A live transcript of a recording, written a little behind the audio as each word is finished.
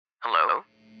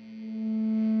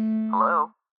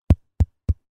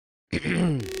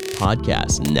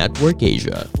Podcast Network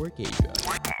Asia.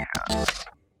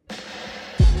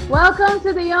 Welcome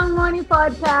to the Young Money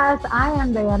Podcast. I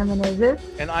am Diana Menezes.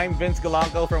 And I'm Vince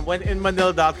Galanco from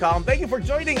WhenInManila.com. Thank you for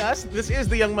joining us. This is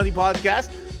the Young Money Podcast.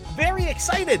 Very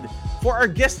excited for our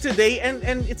guest today. And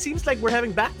it seems like we're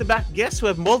having back-to-back guests who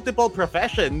have multiple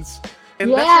professions.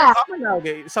 And that's common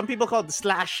nowadays. Some people call it the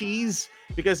slashies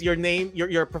because your name,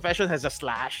 your profession has a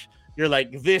slash. You're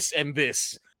like this and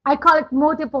this. I call it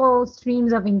multiple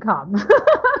streams of income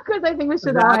because I think we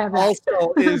should all have that.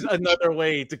 Also is another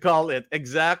way to call it.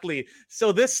 Exactly.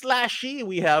 So this slashy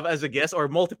we have as a guest or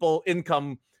multiple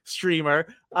income streamer,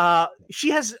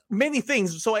 she has many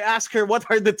things. So I asked her what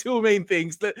are the two main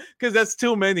things because that's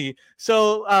too many.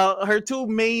 So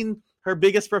her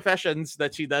biggest professions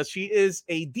that she does, she is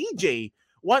a DJ,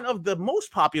 one of the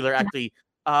most popular actually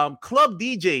club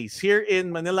DJs here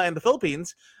in Manila and the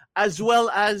Philippines, as well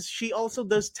as she also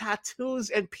does tattoos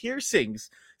and piercings.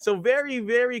 So very,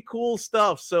 very cool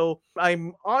stuff. So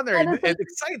I'm honored and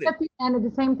excited. And at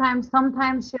the same time,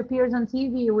 sometimes she appears on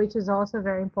TV, which is also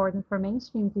very important for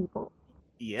mainstream people.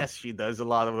 Yes, she does a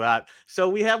lot of that. So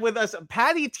we have with us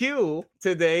Patty Tiu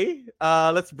today.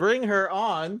 Let's bring her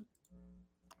on.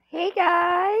 Hey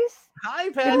guys. Hi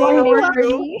Patty. How are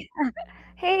you?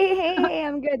 Hey,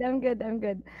 I'm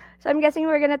good. So I'm guessing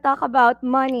we're gonna talk about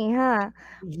money, huh?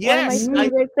 Yes. One of my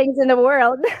favorite things in the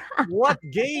world. What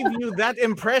gave you that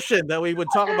impression that we would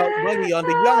talk about money on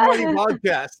the Young Money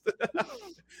Podcast?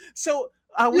 So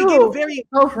we gave a very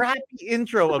crappy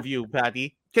intro of you,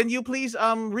 Patty. Can you please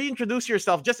reintroduce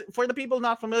yourself just for the people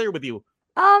not familiar with you?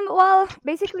 Well,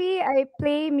 basically I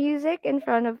play music in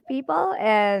front of people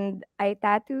and I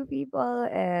tattoo people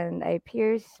and I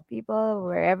pierce people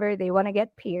wherever they want to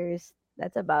get pierced.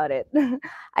 That's about it.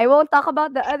 I won't talk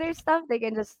about the other stuff. They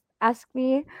can just ask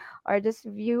me or just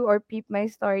view or peep my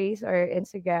stories or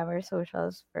Instagram or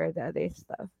socials for the other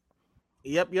stuff.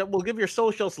 Yep. We'll give your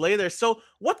socials later. So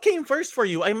what came first for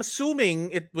you? I'm assuming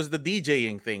it was the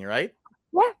DJing thing, right?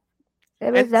 Yeah.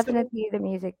 It was definitely the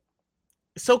music.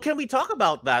 So can we talk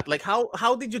about that? Like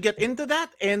how did you get into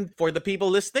that? And for the people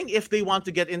listening, if they want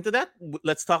to get into that,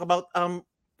 let's talk about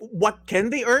what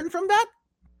can they earn from that?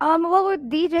 Well, with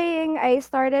DJing, I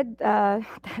started a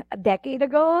decade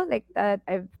ago.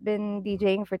 I've been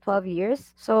DJing for 12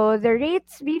 years. So the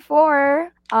rates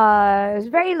before was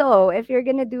very low. If you're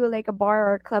gonna do like a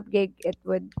bar or club gig, it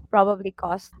would probably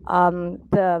cost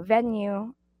the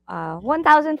venue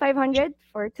 1,500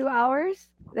 for 2 hours.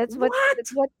 That's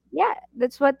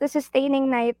what the sustaining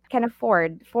night can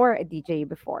afford for a DJ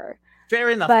before. Fair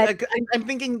enough. But, I'm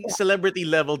thinking celebrity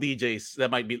level DJs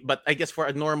that might be, but I guess for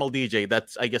a normal DJ,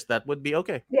 that would be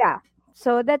okay. Yeah.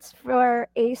 So that's for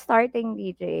a starting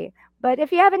DJ. But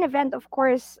if you have an event, of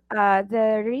course,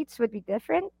 the rates would be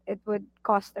different. It would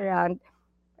cost around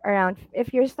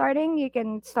if you're starting, you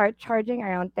can start charging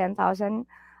around 10,000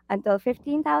 until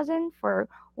 15,000 for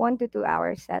 1 to 2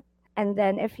 hour set. And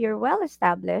then if you're well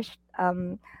established,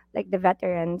 like the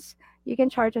veterans, you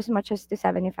can charge as much as to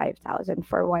 75,000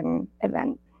 for one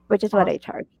event, which is what I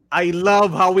charge. I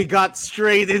love how we got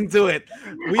straight into it.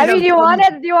 You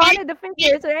wanted the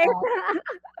figures, right?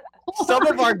 Some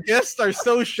of our guests are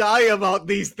so shy about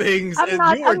these things, I'm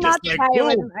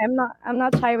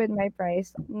not shy with my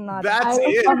price. That's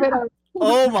it.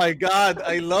 Oh my God,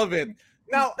 I love it.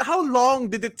 Now, how long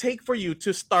did it take for you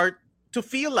to start to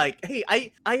feel like, hey,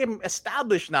 I am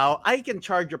established now. I can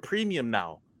charge a premium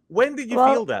now. When did you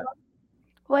feel that?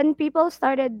 When people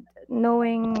started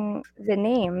knowing the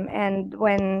name and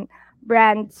when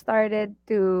brands started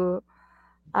to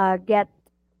get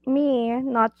me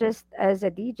not just as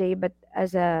a DJ but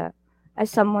as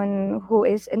someone who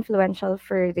is influential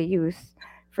for the youth,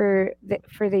 for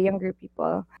the younger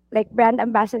people. Like brand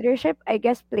ambassadorship, I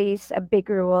guess, plays a big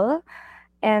role.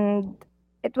 And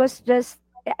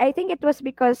I think it was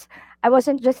because I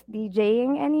wasn't just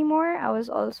DJing anymore. I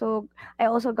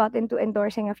also got into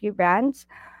endorsing a few brands.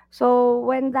 So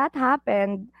when that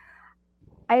happened,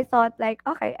 I thought like,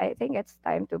 okay, I think it's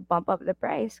time to bump up the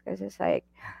price because it's like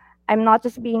I'm not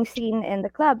just being seen in the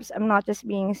clubs. I'm not just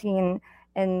being seen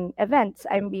in events.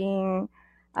 I'm being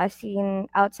seen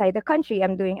outside the country.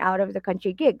 I'm doing out of the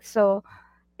country gigs. So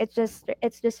it's just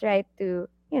right to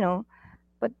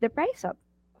put the price up.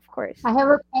 Course. I have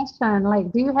a question.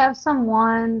 Like, do you have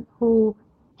someone who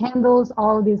handles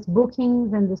all these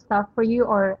bookings and the stuff for you,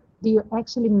 or do you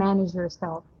actually manage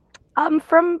yourself?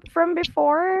 From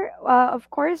before, of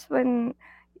course, when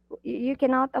you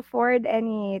cannot afford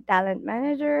any talent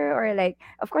manager or like,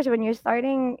 of course, when you're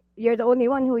starting, you're the only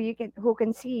one who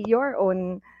can see your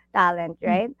own talent,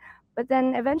 right? But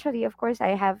then eventually, of course,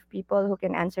 I have people who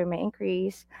can answer my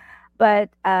inquiries.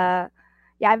 But yeah,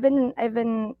 I've been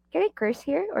can I curse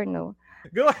here or no?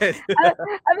 Go ahead.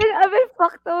 I've been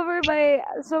fucked over by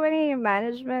so many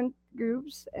management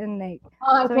groups and like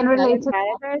Oh, I so can many relate talent to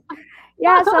managers.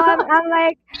 Yeah, so I'm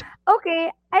like, okay,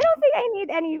 I don't think I need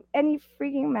any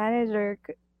freaking manager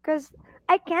because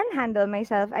I can handle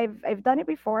myself. I've done it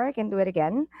before. I can do it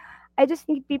again. I just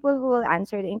need people who will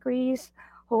answer the inquiries,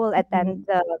 who will that. attend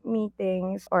the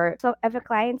meetings, or so if a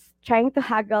client's trying to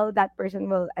haggle, that person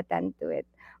will attend to it.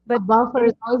 A But buffer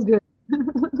is always good.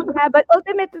 yeah, but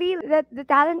ultimately, that the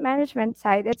talent management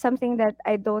side, it's something that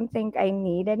I don't think I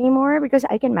need anymore because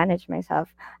I can manage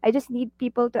myself. I just need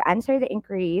people to answer the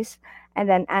inquiries and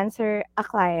then answer a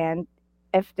client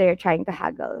if they're trying to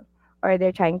haggle or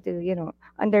they're trying to,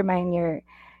 undermine your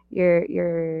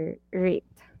rate.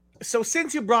 So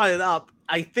since you brought it up,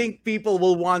 I think people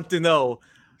will want to know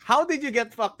how did you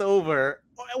get fucked over?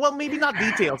 Well, maybe not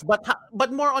details,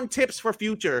 but more on tips for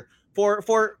future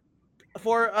for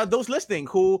those listening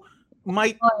who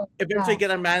might Oh, eventually yeah.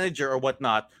 get a manager or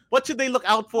whatnot. What should they look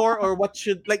out for, or what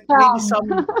should like maybe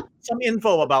Um, some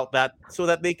info about that so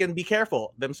that they can be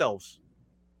careful themselves.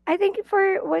 I think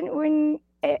for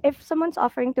if someone's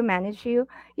offering to manage you,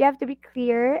 you have to be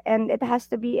clear and it has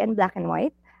to be in black and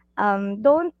white.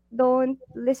 Don't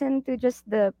listen to just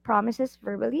the promises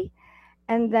verbally,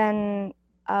 and then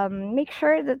make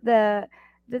sure that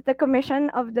the commission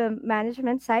of the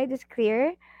management side is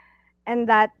clear and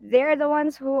that they're the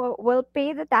ones who will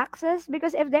pay the taxes,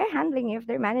 because if they're handling you, if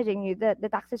they're managing you, the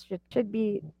taxes should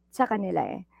be sa kanila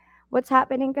eh. What's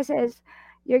happening kasi is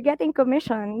you're getting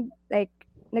commission, like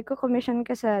nagko-commission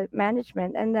ka sa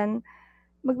management, and then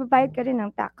magbabayad ka rin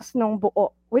ng tax nung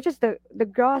buo, which is the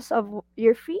gross of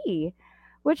your fee,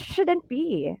 which shouldn't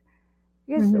be.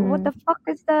 Because what mhm. the fuck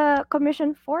is the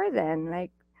commission for then?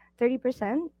 Like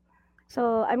 30%?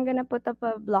 So I'm gonna put up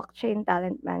a blockchain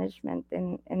talent management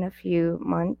in a few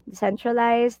months,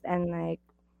 decentralized, and like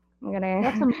I'm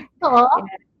That's gonna amazing. Oh,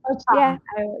 yeah,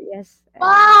 yeah, Ocha. yes.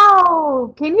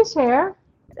 Wow. Can you share?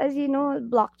 As you know,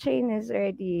 blockchain is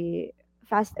already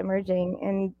fast emerging,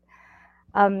 and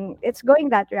it's going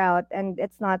that route, and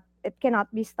it cannot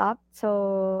be stopped.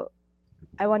 So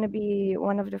I want to be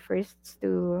one of the firsts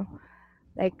to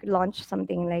like launch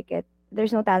something like it.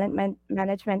 There's no talent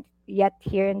management yet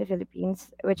here in the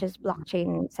Philippines, which is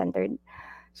blockchain centered.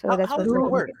 So that's How what does we're it True.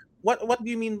 gonna work? do. What do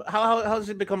you mean? How does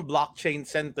it become blockchain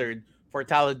centered for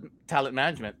talent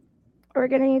management? We're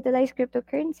gonna utilize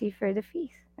cryptocurrency for the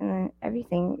fees, and then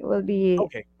everything will be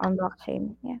Okay, on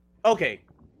blockchain. Yeah, okay.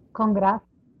 Congrats.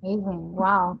 Amazing.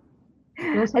 Wow.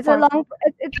 We'll it's a support long.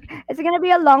 you. It's gonna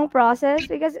be a long process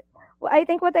because I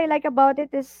think what I like about it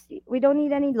is we don't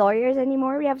need any lawyers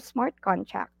anymore. We have smart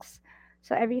contracts,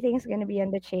 so everything's gonna be on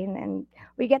the chain, and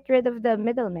we get rid of the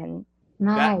middlemen.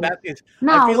 Nice. That is, I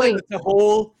Now, feel like wait. that's a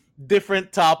whole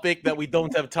different topic that we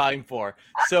don't have time for.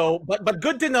 So, but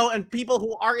good to know, and people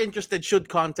who are interested should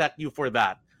contact you for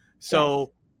that. Yes.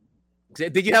 So,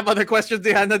 did you have other questions,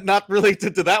 Diana, not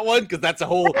related to that one? Because that's a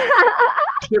whole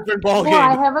different ball Well,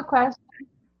 I game. have a question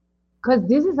because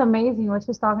this is amazing what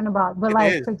she's talking about. But It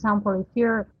like, is. for example, if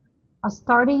you're a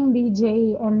starting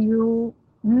DJ and you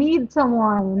need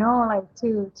someone, like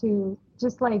to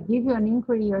just like give you an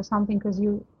inquiry or something because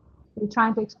you're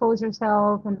trying to expose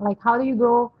yourself and like how do you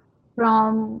go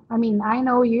from, I mean, I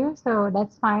know you, so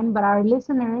that's fine, but our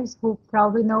listeners who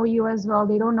probably know you as well,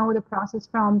 they don't know the process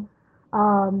from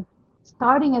um,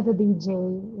 starting as a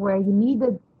DJ where you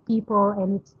needed people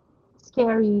and it's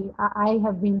scary. I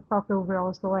have been fucked over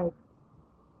also, like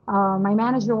my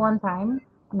manager one time,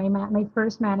 my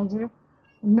first manager,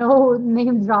 no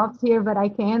name drops here, but I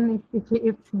can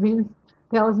if Vince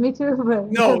tells me to, but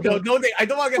it's No, no, okay. no. I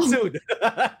don't want to get sued.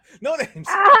 No names.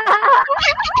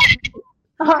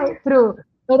 True.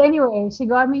 But anyway, she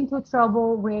got me into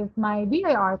trouble with my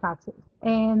BIR taxes.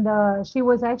 And she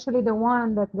was actually the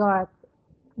one that got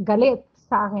galit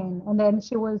sa akin. And then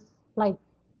she was like,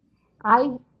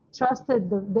 I trusted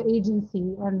the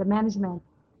agency and the management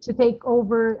to take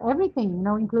over everything,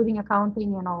 including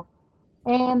accounting and all.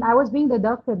 And I was being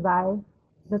deducted by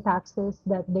the taxes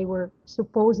that they were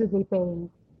supposedly paying.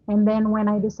 And then when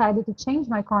I decided to change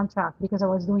my contract because I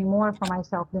was doing more for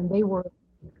myself than they were,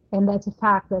 and that's a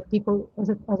fact that people as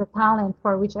a talent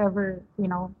for whichever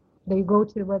they go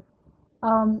to. But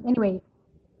anyway,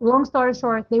 long story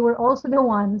short, they were also the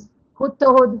ones who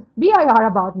told BIR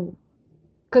about me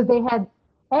because they had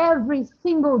every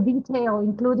single detail,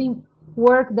 including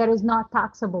work that is not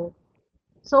taxable.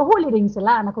 So huli rin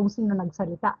sila na kung sino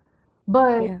nagsalita.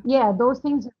 But Yeah. yeah, those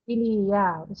things are really,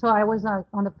 yeah. So I was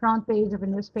on the front page of a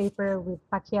newspaper with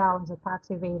Pacquiao as a tax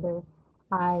evader.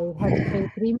 I had to pay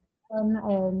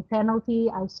and penalty.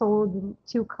 I sold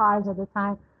 2 cars at the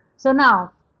time. So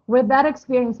now, with that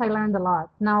experience, I learned a lot.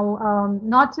 Now,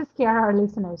 not to scare our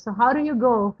listeners. So how do you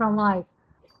go from like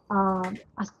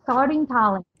a starting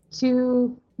talent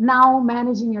to now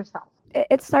managing yourself?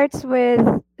 It starts with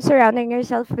surrounding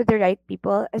yourself with the right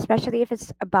people, especially if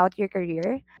it's about your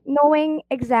career. Knowing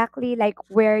exactly like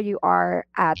where you are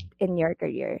at in your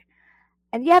career.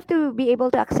 And you have to be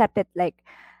able to accept it. Like,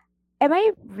 am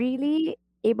I really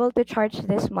able to charge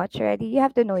this much already? You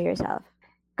have to know yourself.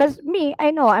 Because me,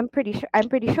 I know I'm pretty sure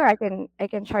I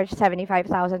can charge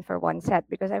 75,000 for one set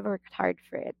because I've worked hard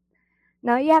for it.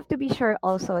 Now you have to be sure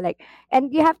also, like,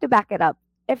 and you have to back it up.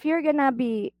 If you're gonna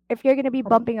be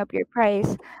bumping up your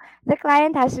price, the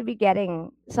client has to be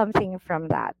getting something from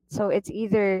that. So it's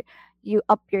either you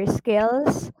up your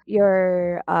skills,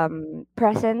 your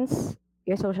presence,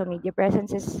 your social media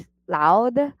presence is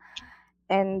loud,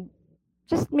 and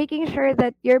just making sure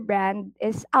that your brand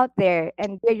is out there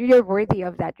and you're worthy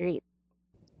of that rate.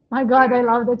 My God, I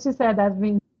love that you said that,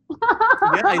 Vin.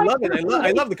 Yeah, I love it.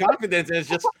 I love the confidence. And it's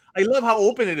just I love how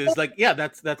open it is. Like, yeah,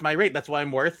 that's my rate. That's why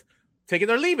I'm worth. Take it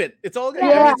or leave it. It's all good. I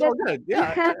Yeah, mean, Yeah, it's all good.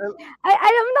 Yeah. I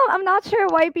don't know. I'm not sure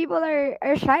why people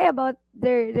are shy about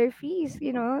their fees.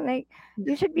 Like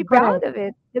you should be correct. proud of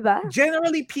it, diba?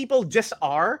 Generally, people just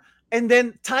are, and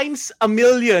then times a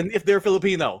million if they're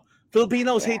Filipino.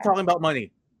 Filipinos hate Yeah, talking about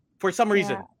money for some yeah.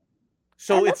 reason. I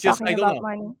So love it's just talking I don't about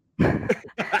know. money.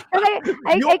 'Cause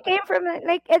I You came from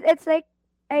like it's like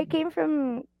I came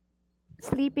from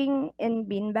sleeping in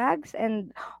beanbags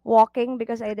and walking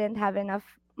because I didn't have enough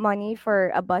money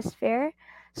for a bus fare.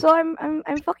 So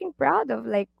I'm fucking proud of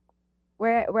like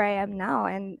where I am now,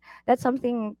 and that's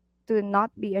something to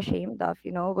not be ashamed of,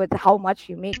 with how much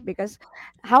you make, because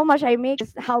how much I make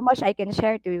is how much I can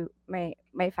share to my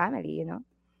family.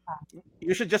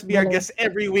 you should just be our Really. guest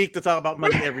every week to talk about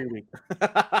money every week.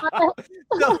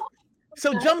 so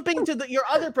so jumping to your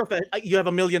other profession, you have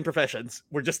a million professions.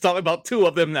 We're just talking about two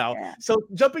of them now. Yeah. So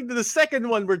jumping to the second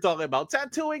one we're talking about,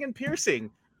 tattooing and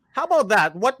piercing. How about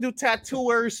that? What do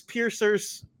tattooers,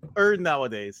 piercers earn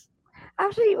nowadays?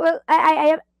 Actually, well,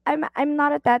 I'm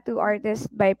not a tattoo artist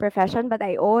by profession, but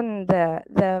I own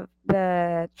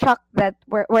the truck that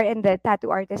wherein the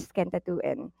tattoo artists can tattoo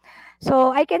in.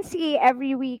 So I can see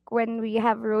every week when we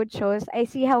have road shows, I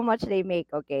see how much they make,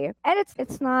 okay? And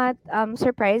it's not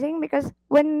surprising because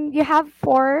when you have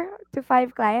 4 to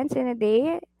 5 clients in a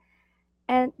day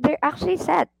and they're actually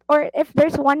set, or if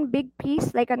there's one big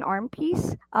piece like an arm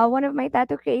piece, one of my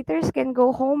tattoo creators can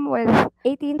go home with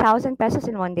 18,000 pesos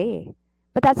in one day,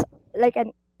 but that's like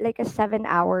a 7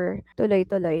 hour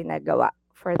tuloy-tuloy na gawa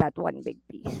for that one big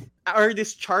piece.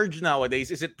 Artists charge nowadays?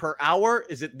 Is it per hour?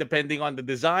 Is it depending on the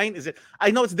design? Is it?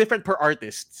 I know it's different per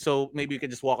artist, so maybe you can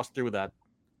just walk us through that.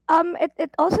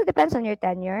 It also depends on your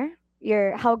tenure,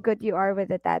 your how good you are with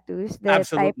the tattoos, the type.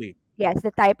 Absolutely. Yes,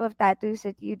 the type of tattoos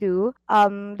that you do.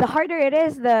 The harder it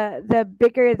is, the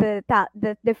bigger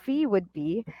the fee would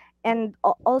be, and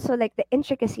also like the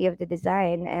intricacy of the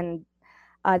design and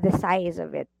the size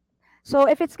of it. So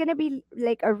if it's gonna be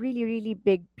like a really really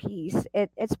big piece,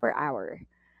 it's per hour.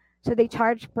 So they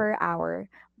charge per hour.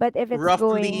 But if it's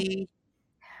going Roughly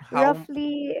how?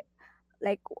 roughly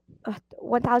like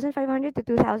 1,500 to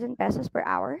 2,000 pesos per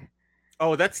hour.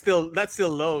 Oh, that's still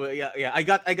low. Yeah, yeah. I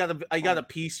got a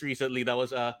piece recently that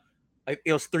was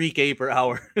it was 3K per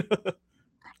hour.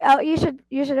 Oh, you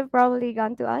should have probably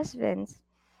gone to us, Vince.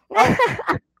 Oh,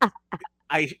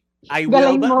 I I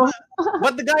will, Galing but mo.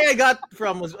 but the guy I got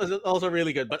from was also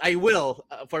really good. But I will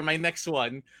for my next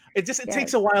one. It takes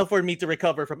Yes. a while for me to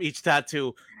recover from each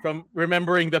tattoo, from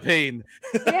remembering the pain.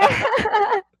 Yeah.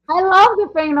 I love the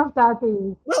pain of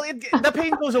tattoos. Well, the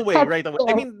pain goes away That's right away.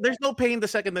 I it. mean, there's no pain the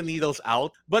second the needle's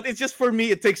out, but it's just for me.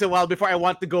 It takes a while before I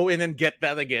want to go in and get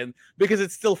that again because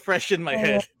it's still fresh in my Yeah.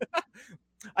 head.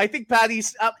 I think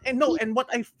Patty's and no, and what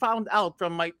I found out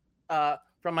from my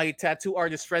tattoo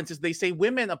artist friends is they say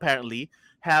women apparently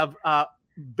have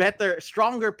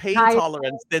stronger pain High.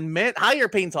 tolerance than men, higher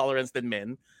pain tolerance than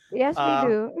men, Yes, we uh,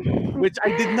 do. which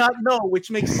I did not know, which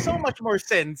makes so much more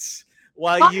sense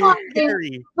why Come on, you Vince.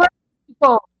 carry Good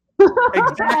people. Yeah,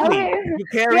 exactly you we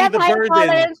carry have the high burden.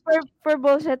 tolerance for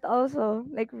bullshit also,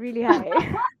 like really high.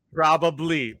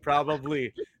 Probably.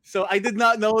 So I did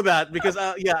not know that because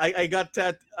yeah, I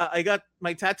got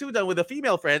my tattoo done with a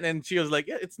female friend, and she was like,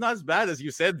 "Yeah, it's not as bad as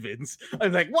you said, Vince."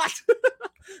 I'm like, "What?"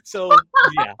 So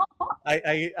yeah,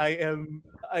 I am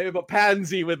a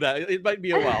pansy with that. It might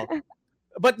be a while,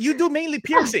 but you do mainly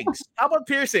piercings. How about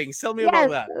piercings? Tell me about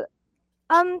Yes.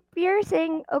 that.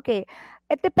 Piercing. Okay.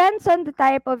 it depends on the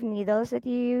type of needles that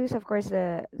you use. Of course,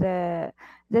 the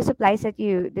supplies that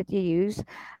you use.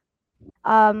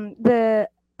 The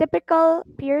typical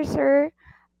piercer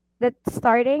that's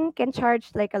starting can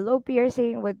charge, like, a low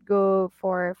piercing would go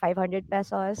for 500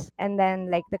 pesos, and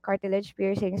then like the cartilage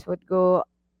piercings would go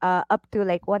up to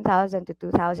like 1,000 to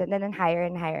 2,000, and then higher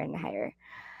and higher and higher.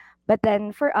 But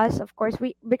then for us, of course,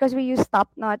 we because we use top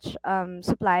notch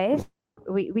supplies.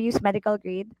 We use medical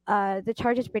grade. The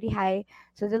charge is pretty high.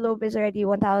 So the lobe is already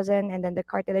 1,000, and then the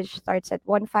cartilage starts at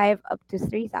 1,500 up to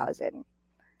 3,000.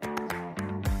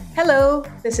 Hello,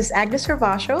 this is Agnes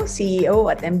Ravasio, CEO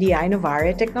at MDI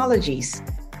Novare Technologies.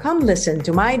 Come listen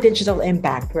to My Digital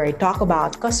Impact, where I talk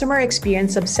about customer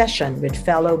experience obsession with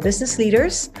fellow business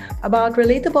leaders, about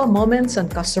relatable moments on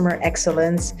customer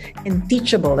excellence, and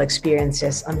teachable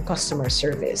experiences on customer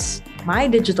service. My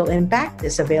Digital Impact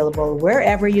is available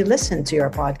wherever you listen to your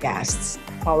podcasts,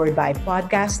 powered by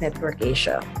Podcast Network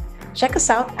Asia. Check us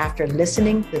out after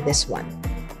listening to this one.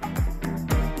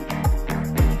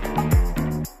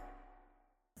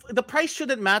 The price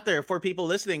shouldn't matter for people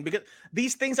listening, because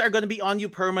these things are going to be on you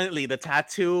permanently. The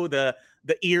tattoo, the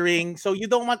earring. So you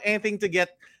don't want anything to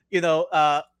get,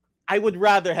 I would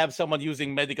rather have someone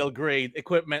using medical grade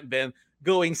equipment than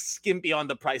going skimpy on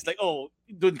the price. Like, oh,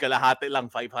 dun kalahati lang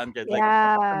 500. Like, I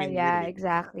Yeah, mean, yeah, really.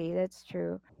 exactly. That's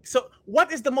true. So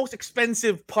what is the most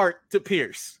expensive part to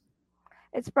pierce?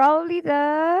 It's probably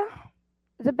the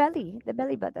belly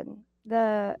button.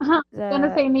 Gonna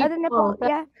say The nipple, nipple.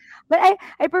 yeah. But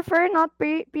I prefer not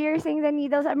piercing the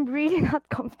needles. I'm really not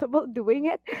comfortable doing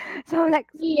it. So I'm like,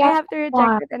 I Yeah, have to reject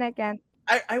one. it, and I can't.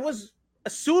 I was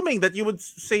assuming that you would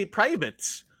say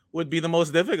privates would be the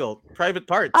most difficult. Private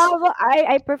parts. Oh, well,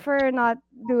 I prefer not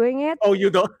doing it. Oh,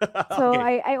 you don't? So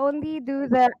Okay. I only do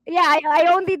I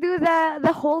only do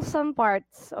the wholesome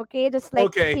parts, okay? Just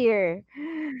like Okay. here.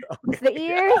 Just the Okay.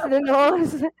 ears, the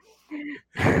nose.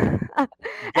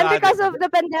 And Got it. because of the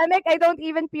pandemic, I don't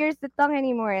even pierce the tongue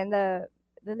anymore, and the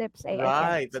lips, I can't.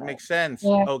 Right, that So makes sense.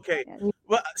 Yeah. Okay. yeah.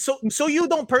 Well, so you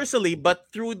don't personally, but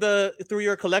through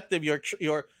your collective, your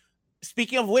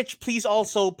speaking of which, please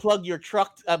also plug your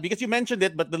truck, because you mentioned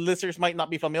it, but the listeners might not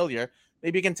be familiar.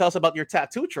 Maybe you can tell us about your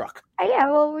tattoo truck.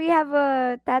 Yeah, well, we have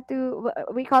a tattoo.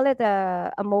 We call it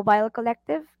a mobile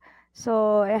collective.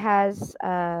 So it has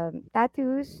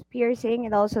tattoos, piercing.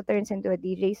 It also turns into a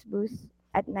DJ's booth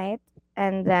at night,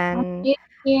 and I'm then uh,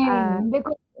 kidding.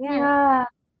 Because, yeah. yeah,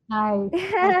 nice.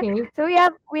 Okay. So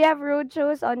we have road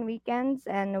shows on weekends,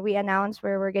 and we announce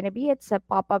where we're gonna be. It's a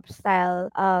pop-up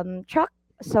style truck.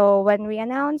 So when we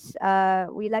announce,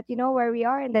 we let you know where we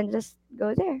are, and then just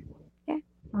go there. Yeah.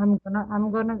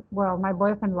 Well, my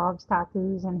boyfriend loves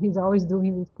tattoos and he's always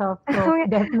doing this stuff. I'm So gonna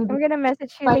definitely, I'm gonna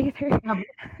message you if I, later.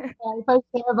 if I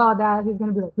say about that, he's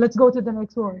gonna be like, let's go to the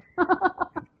next one.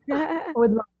 I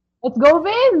would love, let's go,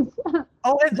 Vince.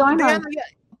 Oh, and Join us. Diana, yeah,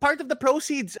 part of the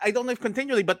proceeds, I don't know if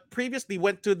continually, but previously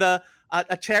went to the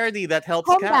a charity that helps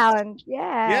cats. Homebound.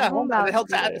 Yeah, Yeah, home that homebound.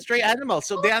 helps Yeah. stray animals.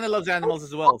 So Diana loves animals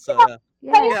as well. So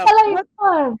Yes. yeah. Pala What?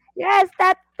 yun. Yes,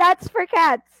 that's for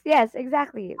cats. Yes,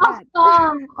 exactly. That.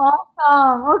 Awesome.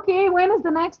 Awesome. Okay, when is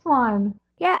the next one?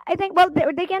 Yeah, I think, well,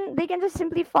 they can just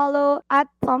simply follow at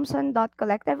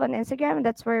Thompson.collective on Instagram, and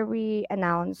that's where we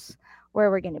announce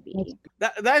where we're gonna Next. be.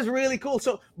 That is really cool.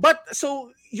 So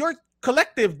your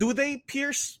collective, do they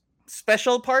pierce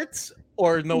special parts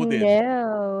or no div?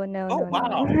 No, no, Oh no, no.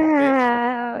 wow.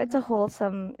 Okay. It's a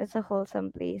wholesome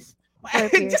place for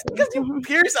Just piercing. because you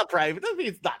pierce a private, I mean,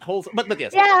 it's not wholesome. But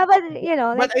yes. Yeah, but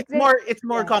But like it's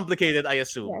more yeah. complicated, I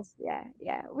assume. Yes, yeah,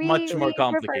 yeah. We Much more we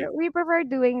prefer complicated. we prefer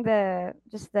doing the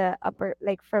upper,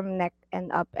 like from neck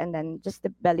and up, and then just the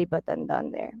belly button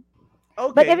down there.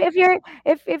 But Okay.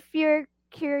 if you're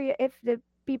curious, if the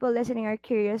people listening are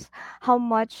curious how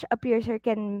much a piercer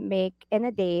can make in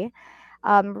a day,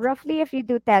 roughly if you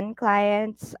do 10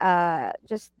 clients,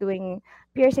 just doing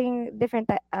piercing different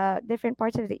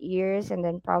parts of the ears, and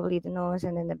then probably the nose,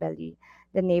 and then the belly,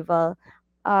 the navel,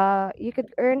 you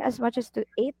could earn as much as to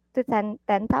 8 to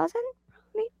 10,000,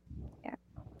 probably. Yeah,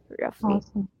 roughly.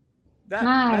 Awesome. That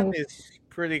Nice. is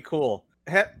pretty cool.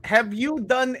 Have you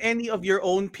done any of your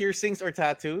own piercings or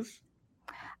tattoos?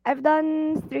 I've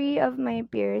done 3 of my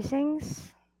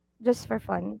piercings just for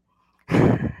fun.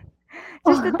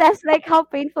 Just to test like how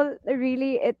painful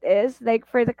really it is, like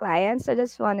for the clients. I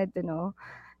just wanted to know.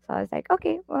 So I was like,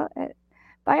 okay, well,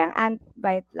 parang ant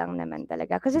bite lang naman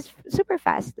talaga, because it's super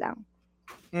fast lang.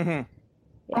 Mm-hmm.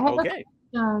 I Yeah. have a Okay.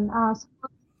 question.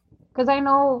 Because I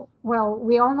know, well,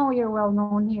 we all know you're well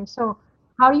known here. So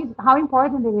how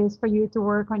important it is for you to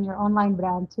work on your online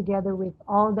brand together with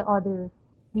all the other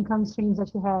income streams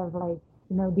that you have, like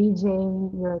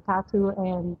DJing your tattoo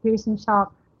and piercing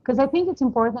shop. Because I think it's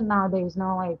important nowadays,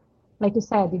 like you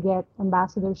said, you get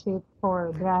ambassadorship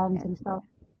for brands and Yes. stuff.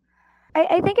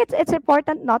 I think it's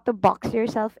important not to box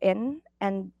yourself in,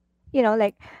 and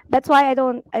like that's why I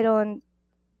don't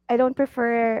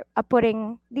prefer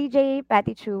putting DJ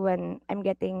Patty Chu when I'm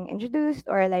getting introduced,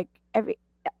 or like every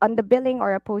on the billing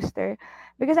or a poster,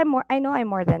 because I know I'm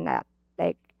more than that.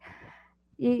 Like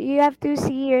you have to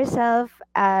see yourself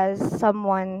as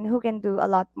someone who can do a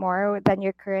lot more than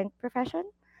your current profession.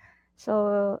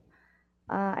 So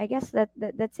I guess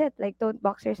that's it. Like, don't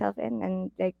box yourself in,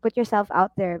 and like put yourself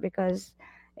out there, because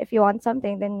if you want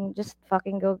something, then just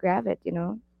fucking go grab it.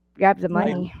 Grab the I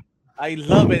Yeah. money. I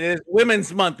love it. It's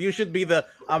Women's Month. You should be the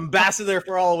ambassador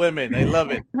for all women. I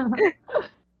love it.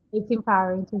 It's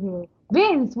empowering to hear.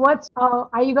 Vince,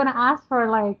 are you gonna ask for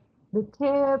like the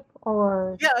tip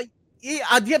or Yeah.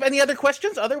 Yeah. Do you have any other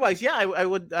questions? Otherwise, yeah, I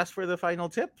would ask for the final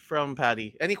tip from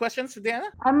Patty. Any questions, Diana?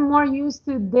 I'm more used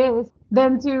to this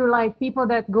than to like people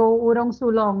that go urong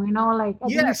sulong, like at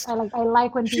least Yes. I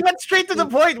like when She people went straight to the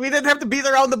point. We didn't have to beat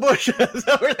around the bush.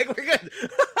 So we're good.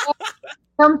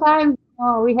 sometimes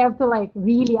we have to like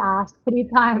really ask 3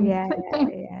 times Yeah, yeah,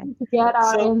 yeah. to get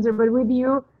our So answer. But with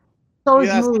you, so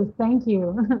yes, smooth. Thank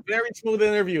you. very smooth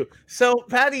interview. So,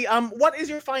 Patty, what is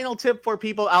your final tip for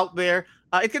people out there?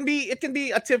 It can be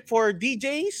a tip for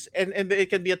DJs, and it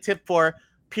can be a tip for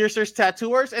piercers,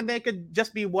 tattooers, and then it could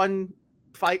just be one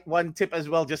tip as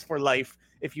well, just for life.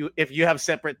 If you have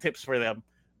separate tips for them,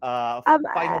 final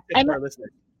tip I'm for our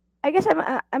listeners. I guess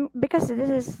I'm because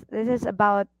this is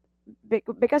about,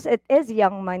 because it is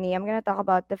young money. I'm gonna talk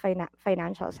about the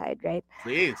financial side, right?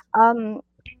 Please. Um,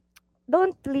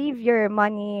 don't leave your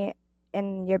money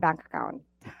in your bank account.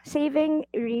 Saving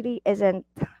really isn't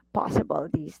possible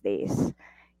these days.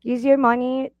 Use your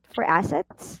money for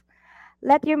assets.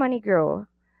 Let your money grow.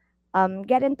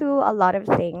 Get into a lot of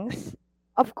things,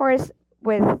 of course,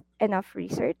 with enough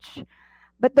research,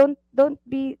 but don't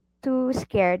be too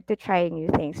scared to try new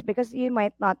things, because you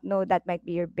might not know that might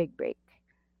be your big break.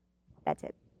 That's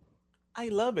it. I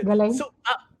love it. Galing. So,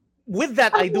 with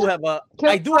that, I do have a Can-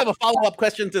 I do have a follow up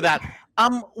question to that.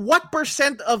 What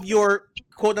percent of your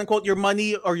quote unquote your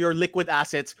money or your liquid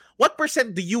assets? What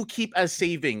percent do you keep as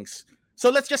savings? So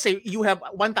let's just say you have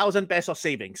 1,000 pesos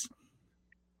savings.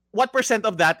 What percent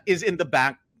of that is in the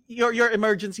bank? Your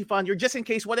emergency fund. Your just in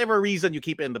case, whatever reason you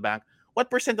keep it in the bank.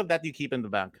 What percent of that do you keep in the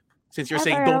bank? Since I you're have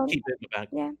saying don't around keep it in the bank,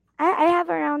 Yeah, I have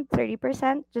around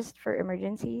 30% just for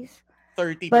emergencies.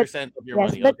 thirty But percent of your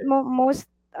yes, money. but Okay. most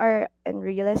are in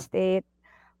real estate,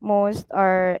 most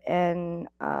are in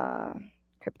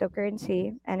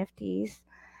cryptocurrency, NFTs,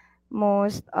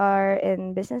 most are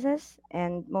in businesses,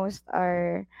 and most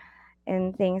are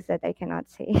in things that I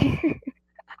cannot say.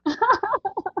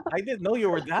 I didn't know you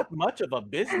were that much of a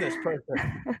business person.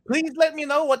 Please let me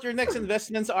know what your next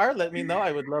investments are. Let me know.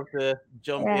 I would love to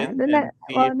jump Yeah, in and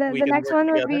see if we the can next work one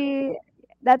would together. be,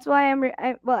 that's why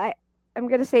I'm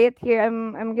gonna say it here.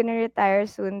 I'm gonna retire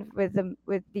soon with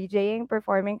DJing,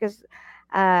 performing, because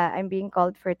I'm being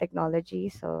called for technology.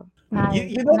 So You,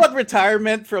 Nice. you know what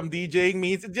retirement from DJing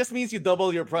means? It just means you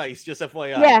double your price, just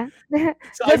FYI. yeah,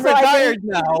 So I'm just so I can retired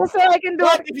now, just so I can do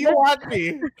but it. if you want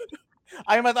me,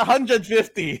 I'm at 150.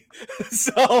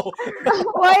 So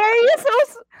Why are you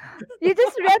so? You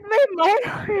just read my mind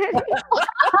already.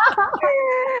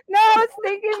 No, I was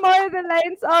thinking more the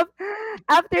lines of,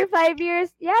 after 5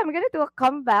 years, yeah, I'm gonna do a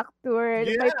comeback tour.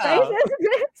 My price yeah, is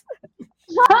this.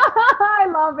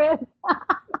 I love it.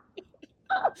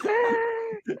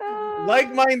 Ah,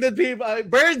 like-minded people,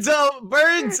 birds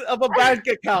of a bank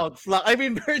account. I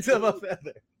mean, birds of a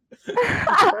feather.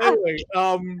 Anyway,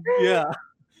 yeah.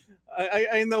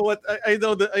 I know what I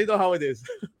know how it is.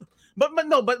 But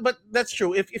no, but that's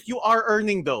true. If you are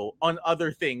earning though on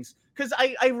other things, because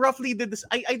I roughly did this.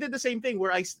 I did the same thing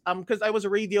where because I was a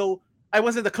radio. I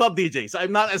wasn't a club DJ, so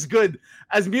I'm not as good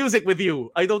as music with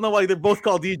you. I don't know why they're both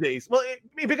called DJs. Well,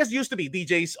 because it used to be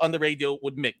DJs on the radio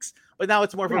would mix, but now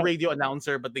it's more of a Right. radio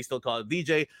announcer, but they still call it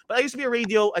DJ. But I used to be a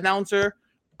radio announcer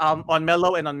on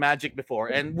Mellow and on Magic before,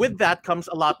 and with that comes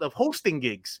a lot of hosting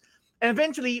gigs. And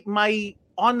eventually, my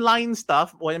online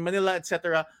stuff, when Manila,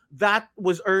 etc., that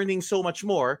was earning so much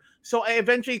more. So I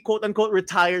eventually, quote unquote,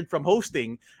 retired from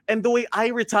hosting. And the way I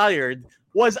retired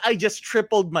was I just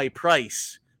tripled my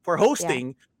price for yeah,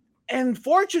 hosting. And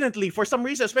fortunately, for some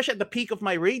reason, especially at the peak of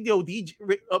my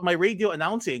my radio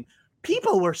announcing,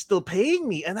 people were still paying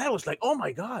me, and I was like, "Oh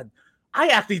my god, I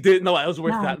actually didn't know I was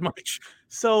worth Nice. that much."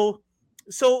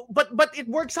 But it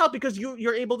works out because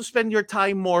you're able to spend your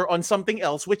time more on something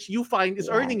else, which you find is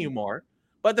yeah, earning you more.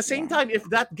 But at the same Yeah. time, if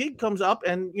that gig comes up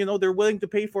and they're willing to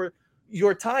pay for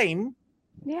your time,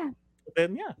 Yeah.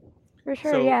 then yeah. For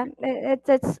sure, So yeah.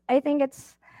 It's I think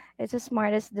it's the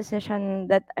smartest decision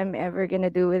that I'm ever gonna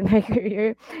do with my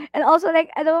career. And also like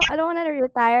I don't wanna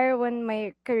retire when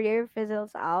my career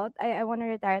fizzles out. I wanna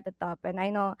retire at the top, and I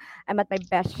know I'm at my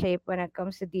best shape when it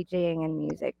comes to DJing and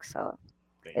music. So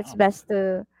it's damn. best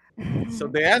to So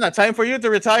Diana, time for you to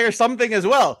retire something as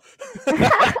well.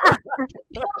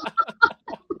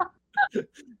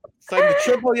 It's time to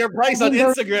triple your price on think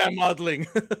those- Instagram modeling.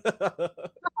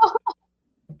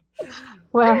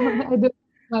 Well, I do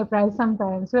my price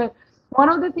sometimes. But one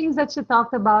of the things that she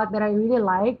talked about that I really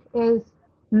like is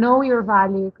know your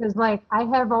value. Because, like, I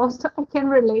have also, I can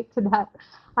relate to that.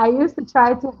 I used to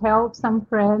try to help some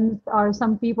friends or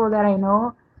some people that I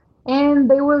know, and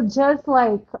they will just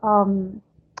like,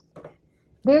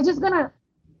 they're just gonna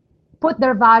put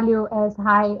their value as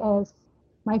high as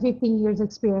my 15 years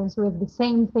experience with the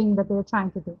same thing that they're trying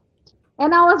to do.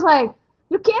 And I was like,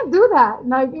 you can't do that.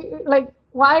 Like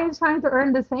why are you trying to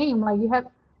earn the same? Like you have,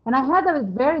 and I had a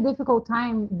very difficult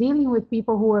time dealing with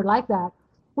people who were like that.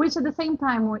 Which at the same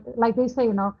time, like they say,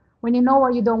 when you know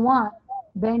what you don't want,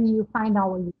 then you find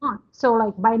out what you want. So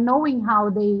like by knowing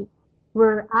how they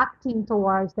were acting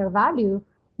towards their value,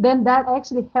 then that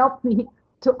actually helped me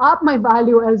to up my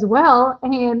value as well,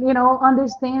 and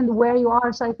understand where you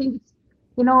are. So I think it's,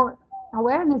 you know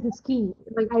awareness is key.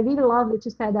 Like I really love that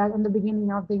you said that in the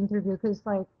beginning of the interview, because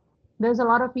like there's a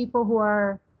lot of people who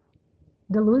are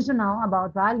delusional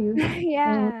about value, and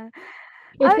yeah.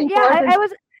 it's Yeah,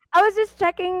 important. I was just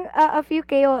checking a few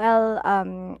KOL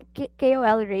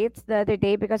rates the other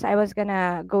day because I was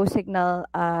gonna go signal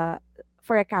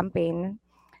for a campaign.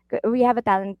 We have a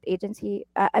talent agency,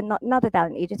 not a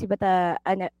talent agency, but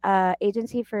an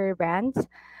agency for brands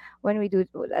when we do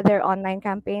their online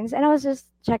campaigns. And I was just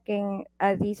checking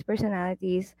these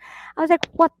personalities. I was like,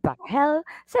 what the hell?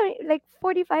 So like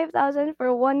 45,000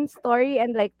 for one story,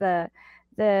 and like the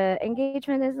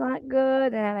engagement is not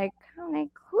good. And I'm like,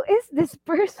 who is this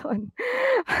person?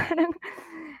 Parang,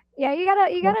 yeah, you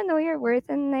gotta know your worth,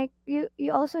 and like you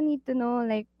also need to know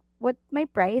like what my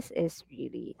price is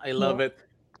really. I Yeah, love it.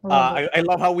 love it. I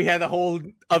love how we had a whole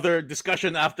other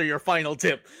discussion after your final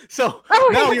tip. So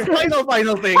now your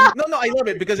final thing. No, I love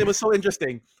it because it was so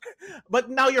interesting.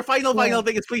 But now your final Yeah.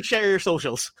 thing is please share your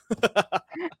socials.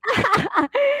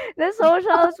 The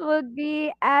socials would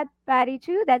be at Patty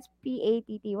Tiu. That's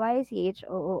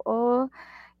PATTYCHOOO.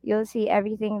 You'll see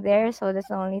everything there. So that's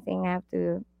the only thing I have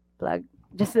to plug.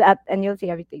 Just that, and you'll see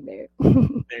everything there.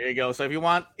 There you go. So if you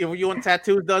want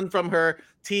tattoos done from her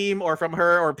team or from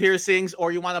her or piercings,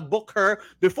 or you want to book her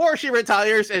before she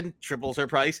retires and triples her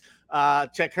price,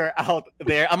 check her out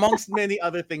there amongst many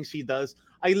other things she does.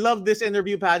 I love this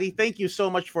interview, Patty. Thank you so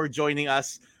much for joining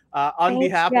us. On Thanks,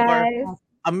 behalf of our guys.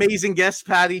 amazing guest,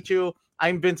 Patty Chu,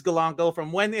 I'm Vince Galanco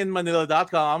from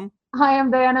wheninmanila.com. I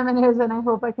am Diana Menez, and I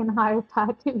hope I can hire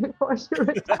Patty before she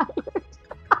retires.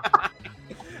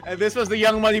 And this was the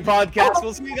Young Money Podcast.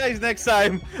 We'll see you guys next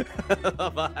time.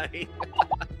 Bye.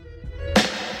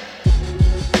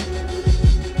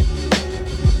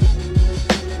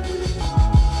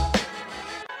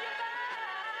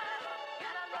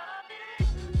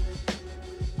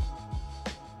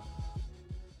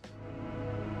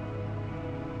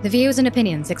 The views and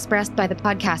opinions expressed by the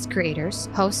podcast creators,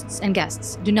 hosts, and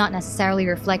guests do not necessarily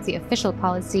reflect the official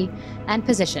policy and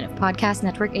position of Podcast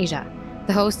Network Asia,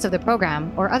 the hosts of the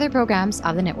program, or other programs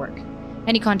of the network.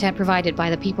 Any content provided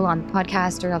by the people on the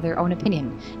podcast are of their own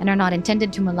opinion and are not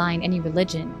intended to malign any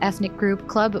religion, ethnic group,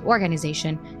 club,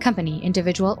 organization, company,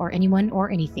 individual, or anyone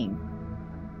or anything.